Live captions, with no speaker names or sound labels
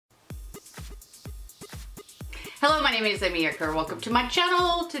Hello, my name is Amy Ecker. Welcome to my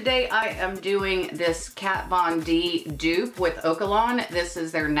channel. Today I am doing this Kat Von D dupe with Okalan. This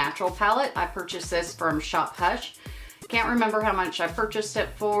is their natural palette. I purchased this from Shop Hush. Can't remember how much I purchased it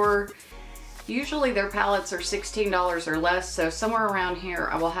for. Usually their palettes are $16 or less, so somewhere around here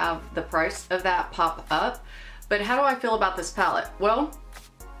I will have the price of that pop up. But how do I feel about this palette? Well,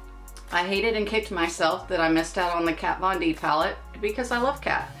 I hated and kicked myself that I missed out on the Kat Von D palette because I love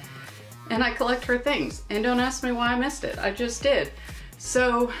Kat. And I collect her things. And don't ask me why I missed it. I just did.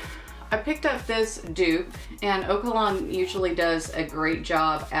 So I picked up this dupe, and Okalan usually does a great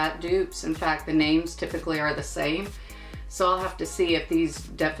job at dupes. In fact, the names typically are the same. So I'll have to see if these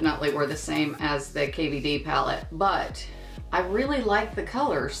definitely were the same as the KVD palette. But I really like the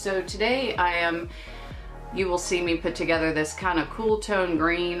colors. So today you will see me put together this kind of cool tone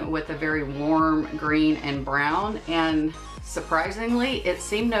green with a very warm green and brown. And surprisingly, it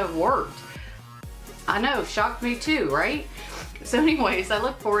seemed to have worked. I know, shocked me too, right? So anyways, I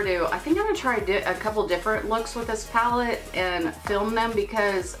look forward to, I think I'm gonna try a couple different looks with this palette and film them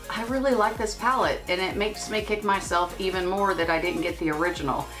because I really like this palette, and it makes me kick myself even more that I didn't get the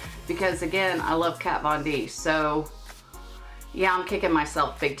original because again, I love Kat Von D. So yeah, I'm kicking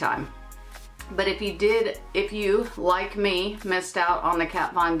myself big time. But if you, like me, missed out on the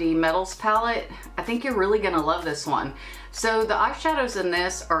Kat Von D Metals palette, I think you're really gonna love this one. So the eyeshadows in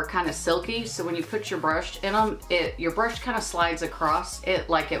this are kind of silky, so when you put your brush in them, your brush kind of slides across it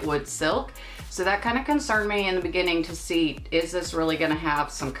like it would silk. So that kind of concerned me in the beginning to see, is this really gonna have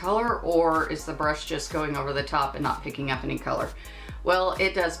some color, or is the brush just going over the top and not picking up any color? Well,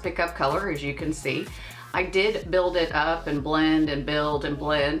 it does pick up color, as you can see. I did build it up and blend and build and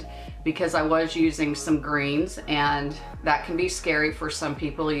blend because I was using some greens, and that can be scary for some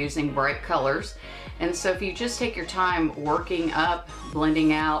people using bright colors. And so if you just take your time working up,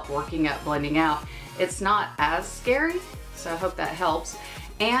 blending out, working up, blending out, it's not as scary. So I hope that helps.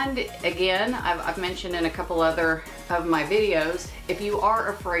 And again, I've mentioned in a couple other of my videos, if you are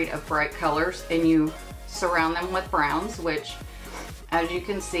afraid of bright colors and you surround them with browns, which as you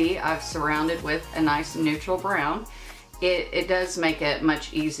can see, I've surrounded with a nice neutral brown, it does make it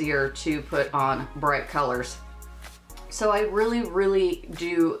much easier to put on bright colors. So I really, really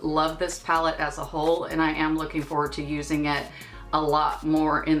do love this palette as a whole, and I am looking forward to using it a lot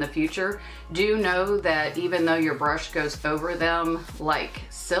more in the future. Do know that even though your brush goes over them like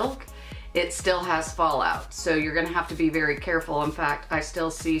silk, it still has fallout. So you're gonna have to be very careful. In fact, I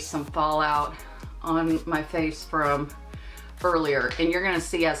still see some fallout on my face from earlier. And you're gonna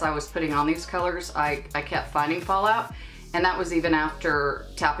see as I was putting on these colors, I kept finding fallout. And that was even after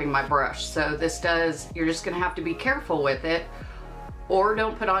tapping my brush. So you're just gonna have to be careful with it, or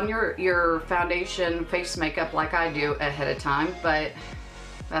don't put on your foundation face makeup like I do ahead of time, but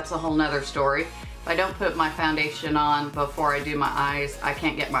that's a whole nother story. If I don't put my foundation on before I do my eyes, I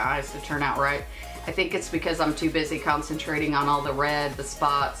can't get my eyes to turn out right. I think it's because I'm too busy concentrating on all the red, the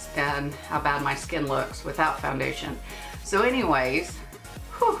spots, and how bad my skin looks without foundation. So anyways,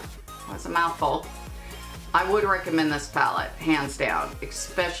 whew, that's a mouthful. I would recommend this palette, hands down,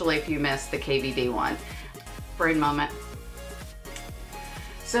 especially if you missed the KVD one. Brain moment.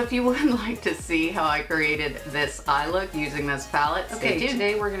 So if you would like to see how I created this eye look using this palette, okay,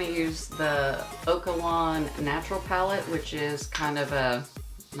 today we're gonna use the Okalan natural palette, which is kind of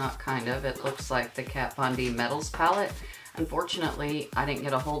it looks like the Kat Von D Metals palette. Unfortunately, I didn't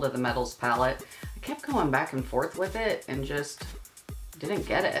get a hold of the Metals palette. I kept going back and forth with it and just didn't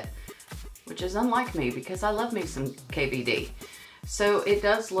get it, which is unlike me because I love me some KVD. So it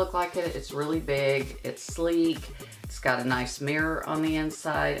does look like it. It's really big, it's sleek, it's got a nice mirror on the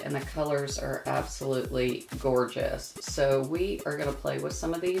inside, and the colors are absolutely gorgeous. So we are gonna play with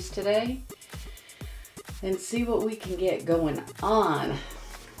some of these today and see what we can get going on.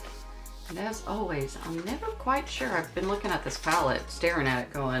 And as always, I'm never quite sure. I've been looking at this palette, staring at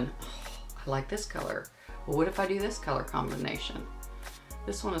it going, oh, I like this color. Well, what if I do this color combination?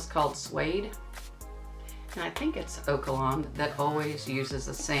 This one is called Suede, and I think it's Okalan that always uses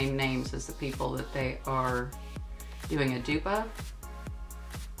the same names as the people that they are doing a dupe of.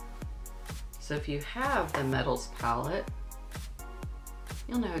 So if you have the Metals palette,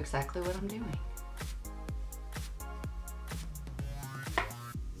 you'll know exactly what I'm doing.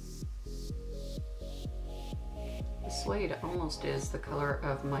 The Suede almost is the color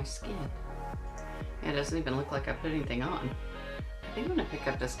of my skin. It doesn't even look like I put anything on. I think I'm gonna pick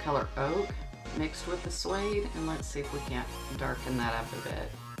up this color Oak mixed with the Suede, and let's see if we can't darken that up a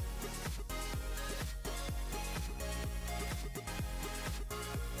bit.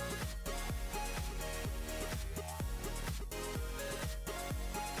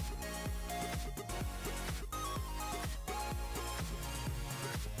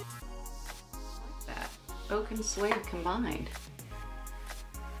 oak and suede combined.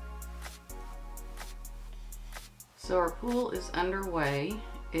 So our pool is underway.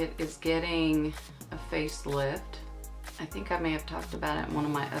 It is getting a facelift. I think I may have talked about it in one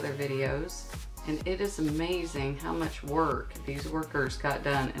of my other videos. And it is amazing how much work these workers got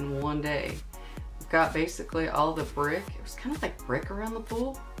done in one day. We've got basically all the brick. It was kind of like brick around the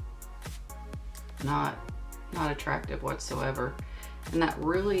pool. Not attractive whatsoever. And that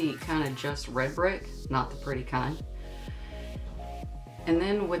really kind of just red brick, not the pretty kind. And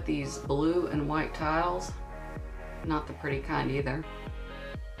then with these blue and white tiles, not the pretty kind either.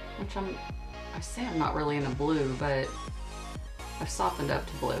 Which I say I'm not really into blue, but I've softened up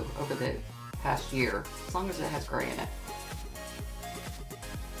to blue over the past year, as long as it has gray in it.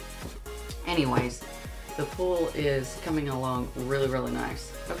 Anyways, the pool is coming along really, really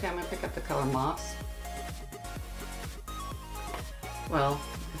nice. Okay, I'm gonna pick up the color moss. Well,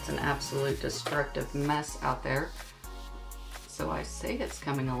 it's an absolute destructive mess out there. So I say it's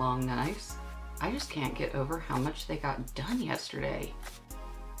coming along nice. I just can't get over how much they got done yesterday.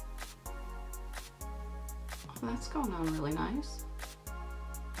 Oh, that's going on really nice.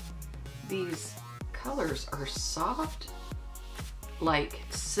 These colors are soft, like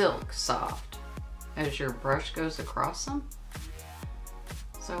silk soft, as your brush goes across them.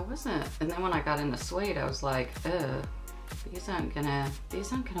 So it wasn't, and then when I got into suede, I was like, ugh, these aren't gonna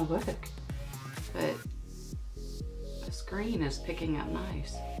work. But this green is picking up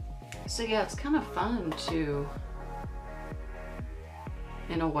nice. So yeah, it's kind of fun to,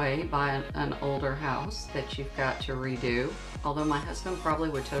 in a way, buy an older house that you've got to redo. Although my husband probably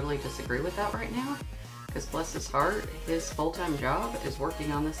would totally disagree with that right now, because bless his heart, his full-time job is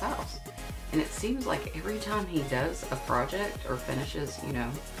working on this house. And it seems like every time he does a project or finishes, you know,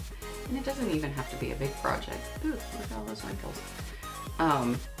 and it doesn't even have to be a big project. Ooh, look at all those wrinkles.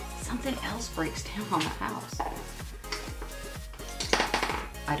 Something else breaks down on the house.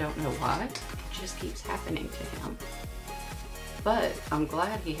 I don't know why, it just keeps happening to him. But I'm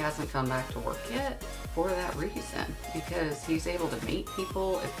glad he hasn't come back to work yet for that reason, because he's able to meet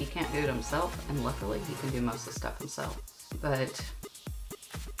people if he can't do it himself, and luckily he can do most of the stuff himself. But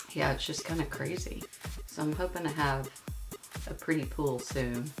yeah, it's just kind of crazy. So I'm hoping to have a pretty pool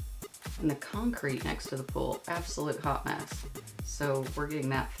soon. And the concrete next to the pool, absolute hot mess. So we're getting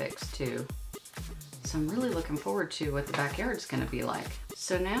that fixed too. So I'm really looking forward to what the backyard's gonna be like.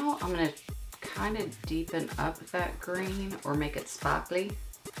 So now I'm gonna kind of deepen up that green or make it sparkly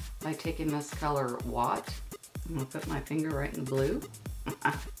by taking this color Watt. I'm gonna put my finger right in blue.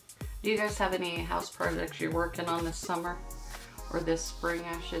 Do you guys have any house projects you're working on this summer? Or this spring,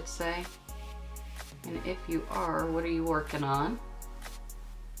 I should say? And if you are, what are you working on?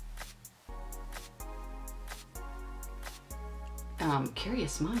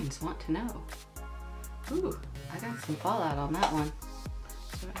 Curious minds want to know. Ooh, I got some fallout on that one.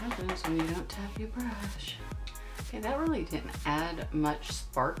 So what happens when you don't tap your brush? Okay, that really didn't add much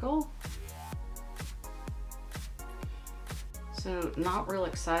sparkle. So not real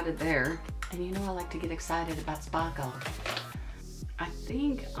excited there. And you know I like to get excited about sparkle. I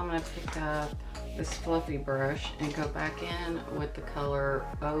think I'm gonna pick up this fluffy brush and go back in with the color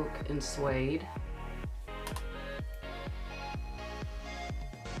Oak and Suede.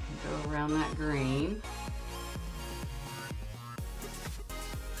 And go around that green.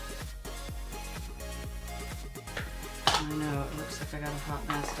 I know, it looks like I got a hot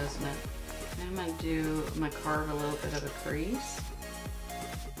mess, doesn't it? Now I'm gonna carve a little bit of a crease.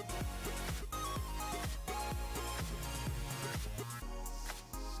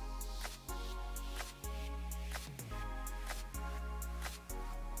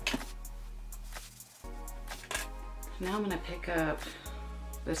 Now I'm gonna pick up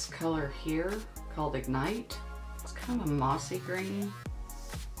this color here called Ignite. It's kind of a mossy green.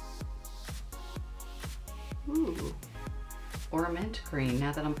 Ooh. Or a mint green.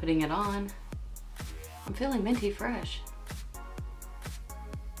 Now that I'm putting it on, I'm feeling minty fresh.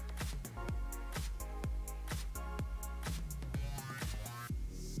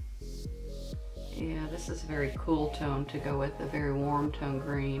 Yeah, this is a very cool tone to go with a very warm tone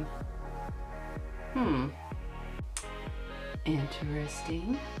green.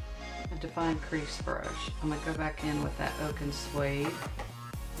 Interesting. A defined crease brush. I'm gonna go back in with that Oak and Suede.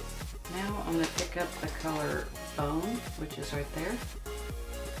 Now I'm gonna pick up the color Bone, which is right there.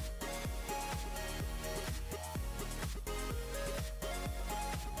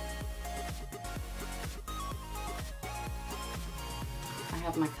 I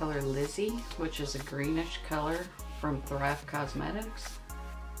have my color Lizzie, which is a greenish color from Thrive Cosmetics.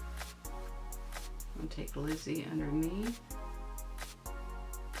 I'm gonna take Lizzie underneath.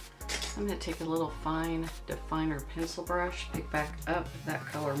 I'm gonna take a little fine definer pencil brush, pick back up that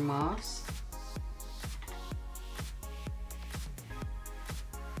color Moss.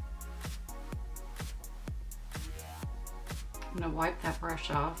 I'm gonna wipe that brush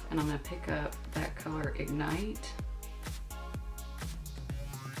off and I'm gonna pick up that color Ignite.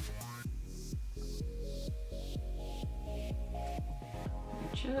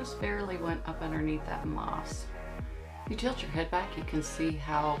 It just barely went up underneath that Moss. If you tilt your head back, you can see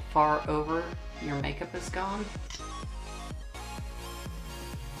how far over your makeup is gone.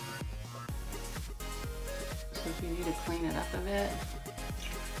 So if you need to clean it up a bit,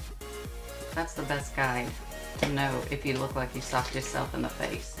 that's the best guide to know if you look like you socked yourself in the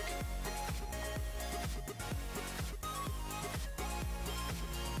face.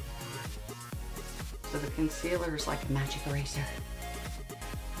 So the concealer is like a magic eraser.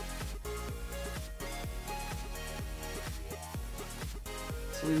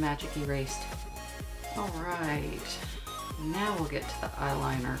 So we magic erased. All right, now we'll get to the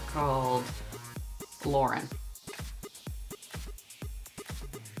eyeliner called Lauren.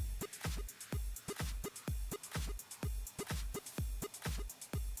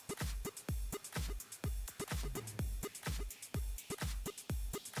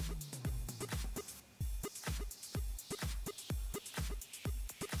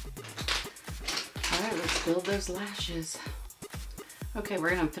 All right, let's build those lashes. Okay, we're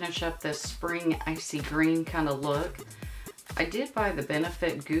gonna finish up this spring icy green kind of look. I did buy the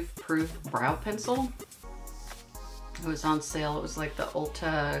Benefit Goof Proof Brow Pencil. It was on sale. It was like the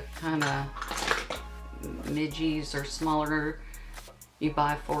Ulta kind of midgies or smaller. You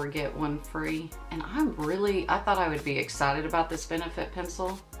buy 4, get 1 free. And I thought I would be excited about this Benefit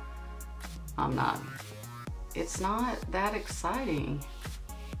pencil. I'm not. It's not that exciting.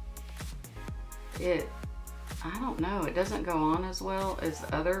 I don't know, it doesn't go on as well as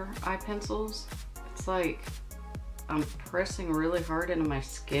other eye pencils. It's like I'm pressing really hard into my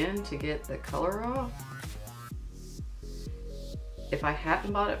skin to get the color off. If I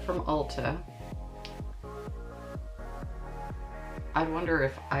hadn't bought it from Ulta, I'd wonder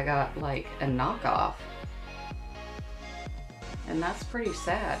if I got like a knockoff. And that's pretty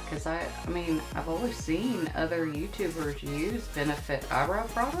sad because I mean, I've always seen other YouTubers use Benefit eyebrow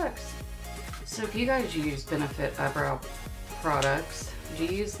products. So if you guys use Benefit eyebrow products, do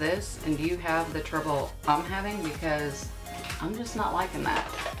you use this and do you have the trouble I'm having? Because I'm just not liking that.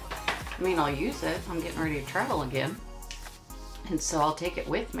 I mean, I'll use it. I'm getting ready to travel again. And so I'll take it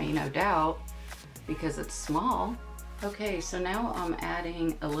with me, no doubt, because it's small. Okay, so now I'm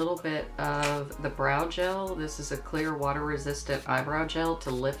adding a little bit of the brow gel. This is a clear water resistant eyebrow gel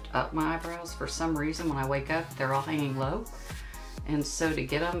to lift up my eyebrows. For some reason, when I wake up, they're all hanging low. And so to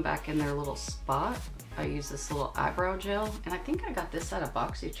get them back in their little spot, I use this little eyebrow gel. And I think I got this out of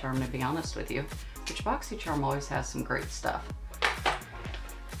BoxyCharm, to be honest with you, which BoxyCharm always has some great stuff.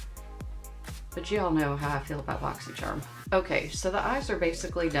 But you all know how I feel about BoxyCharm. Okay, so the eyes are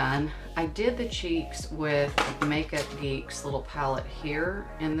basically done. I did the cheeks with Makeup Geek's little palette here,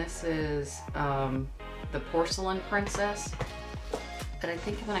 and this is the Porcelain Princess. But I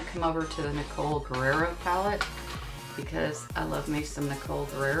think I'm gonna come over to the Nicole Guerrero palette because I love me some Nicole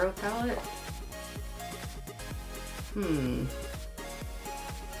Guerrero palette.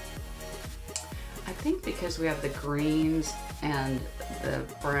 I think because we have the greens and the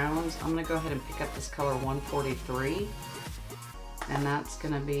browns, I'm gonna go ahead and pick up this color 143, and that's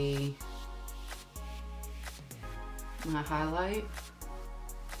gonna be my highlight.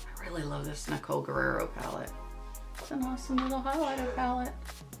 I really love this Nicole Guerrero palette. It's an awesome little highlighter palette.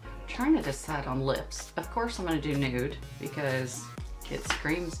 I'm trying to decide on lips. Of course I'm gonna do nude because it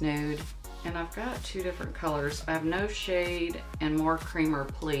screams nude. And I've got 2 different colors. I have No Shade and More Creamer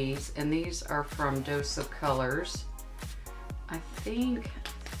Please, and these are from Dose of Colors. I think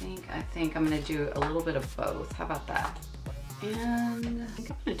I'm gonna do a little bit of both. How about that? And I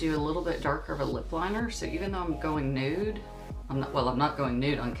think I'm gonna do a little bit darker of a lip liner. So even though I'm going nude, I'm not going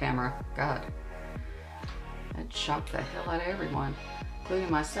nude on camera. God, that shocked the hell out of everyone,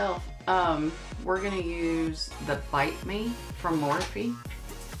 including myself. We're gonna use the Bite Me from Morphe.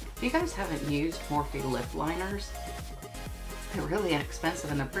 If you guys haven't used Morphe lip liners, they're really inexpensive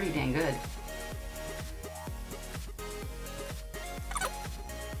and they're pretty dang good.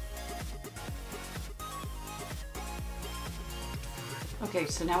 Okay,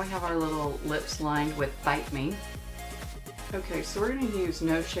 so now we have our little lips lined with Bite Me. Okay, so we're gonna use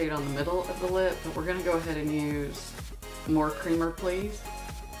No Shade on the middle of the lip, but we're gonna go ahead and use More Creamer Please.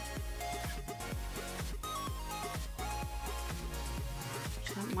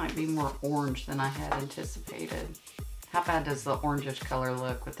 Might be more orange than I had anticipated. How bad does the orangish color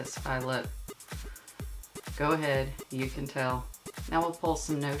look with this eye look? Go ahead, you can tell. Now we'll pull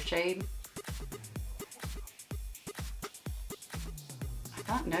some No Shade. I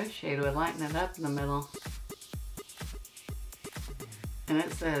thought No Shade would lighten it up in the middle. And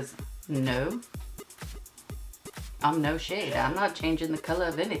it says, no. I'm No Shade. I'm not changing the color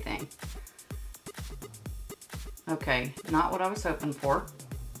of anything. Okay, not what I was hoping for.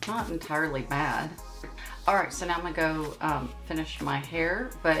 Not entirely bad. Alright, so now I'm gonna go finish my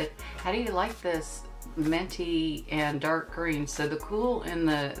hair, but how do you like this minty and dark green? So the cool and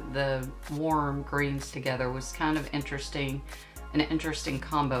the warm greens together was kind of interesting, an interesting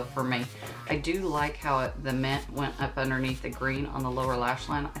combo for me. I do like how the mint went up underneath the green on the lower lash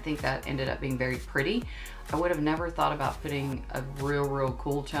line. I think that ended up being very pretty. I would have never thought about putting a real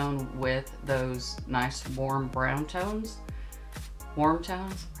cool tone with those nice warm brown tones. Warm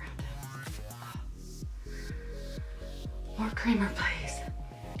tones? More creamer, please.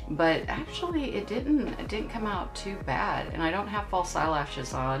 But actually it didn't come out too bad, and I don't have false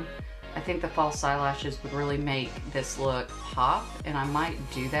eyelashes on. I think the false eyelashes would really make this look pop, and I might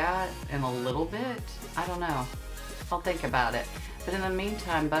do that in a little bit. I don't know. I'll think about it. But in the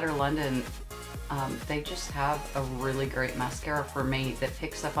meantime, Butter London, they just have a really great mascara for me that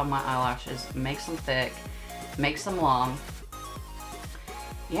picks up on my eyelashes, makes them thick, makes them long.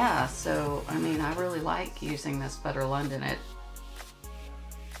 Yeah, so, I mean, I really like using this Butter London.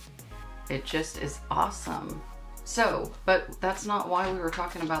 It just is awesome. So, but that's not why we were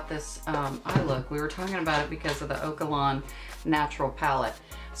talking about this eye look. We were talking about it because of the Okalan Natural Palette.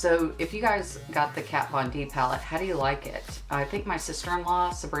 So, if you guys got the Kat Von D palette, how do you like it? I think my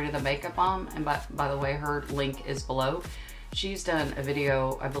sister-in-law, Sabrina the Makeup Mom, and by the way, her link is below. She's done a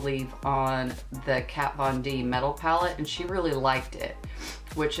video, I believe, on the Kat Von D Metal Palette, and she really liked it,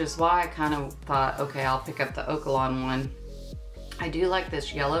 which is why I kind of thought, okay, I'll pick up the Okalan one. I do like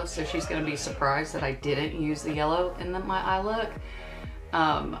this yellow, so she's going to be surprised that I didn't use the yellow in my eye look.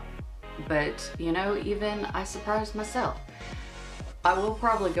 But, you know, even I surprised myself. I will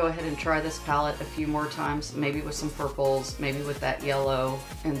probably go ahead and try this palette a few more times, maybe with some purples, maybe with that yellow,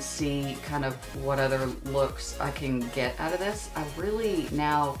 and see kind of what other looks I can get out of this. I really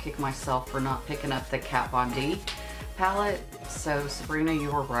now kick myself for not picking up the Kat Von D palette. So Sabrina,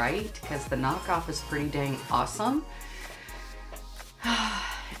 you were right, because the knockoff is pretty dang awesome.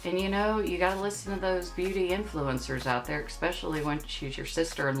 And you know, you gotta listen to those beauty influencers out there, especially when she's your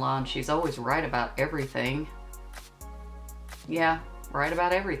sister-in-law and she's always right about everything. Yeah, right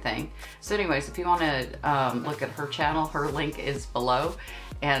about everything. So anyways, if you want to look at her channel, her link is below,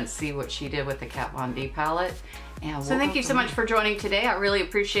 and see what she did with the Kat Von D palette. And so thank you so much for joining today. I really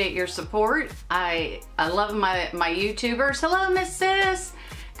appreciate your support. I love my YouTubers. Hello, Miss Sis.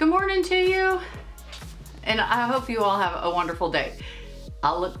 Good morning to you. And I hope you all have a wonderful day.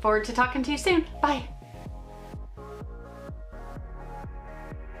 I'll look forward to talking to you soon. Bye.